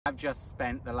I've just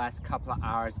spent the last couple of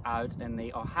hours out in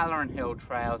the O'Halloran Hill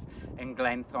Trails in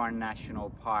Glenthorne National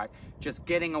Park, just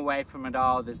getting away from it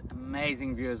all. There's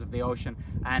amazing views of the ocean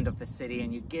and of the city,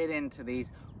 and you get into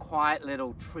these quiet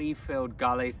little tree-filled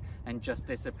gullies and just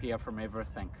disappear from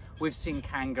everything. We've seen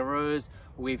kangaroos,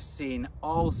 we've seen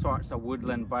all sorts of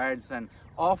woodland birds, and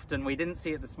often, we didn't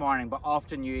see it this morning, but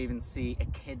often you even see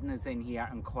echidnas in here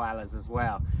and koalas as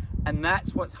well. And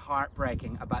that's what's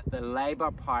heartbreaking about the Labour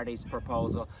Party's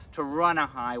proposal to run a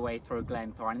highway through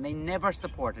Glenthorne. They never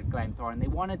supported Glenthorne. They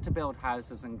wanted to build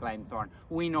houses in Glenthorne.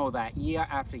 We know that year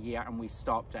after year, and we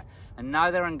stopped it. And now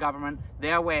they're in government.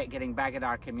 Their way at getting back at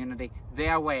our community,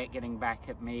 their way at getting back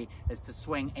at me, is to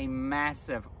swing a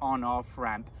massive on-off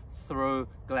ramp through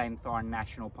Glenthorne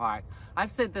National Park.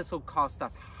 I've said this will cost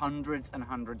us hundreds and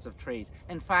hundreds of trees.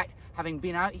 In fact, having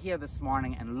been out here this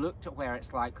morning and looked at where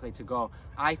it's likely to go,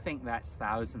 I think that's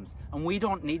thousands. And we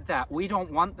don't need that. We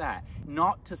don't want that.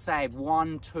 Not to save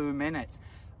 1-2 minutes,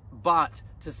 but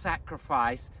to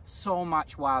sacrifice so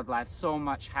much wildlife, so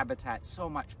much habitat, so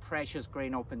much precious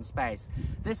green open space.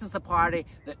 This is the party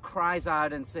that cries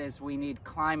out and says we need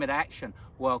climate action.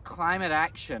 Well, climate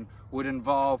action would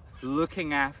involve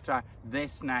looking after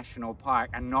this national park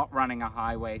and not running a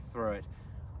highway through it.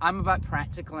 I'm about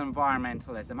practical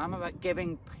environmentalism. I'm about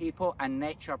giving people and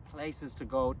nature places to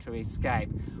go to escape.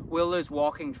 We'll lose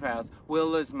walking trails, we'll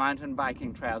lose mountain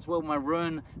biking trails, we'll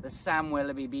maroon the Sam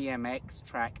Willoughby BMX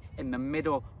track in the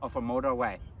middle of a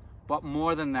motorway. But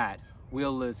more than that,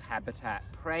 we'll lose habitat,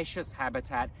 precious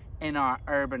habitat in our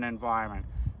urban environment.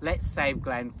 Let's save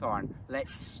Glenthorne.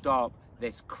 Let's stop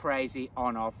this crazy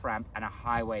on-off ramp and a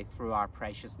highway through our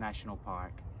precious national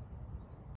park.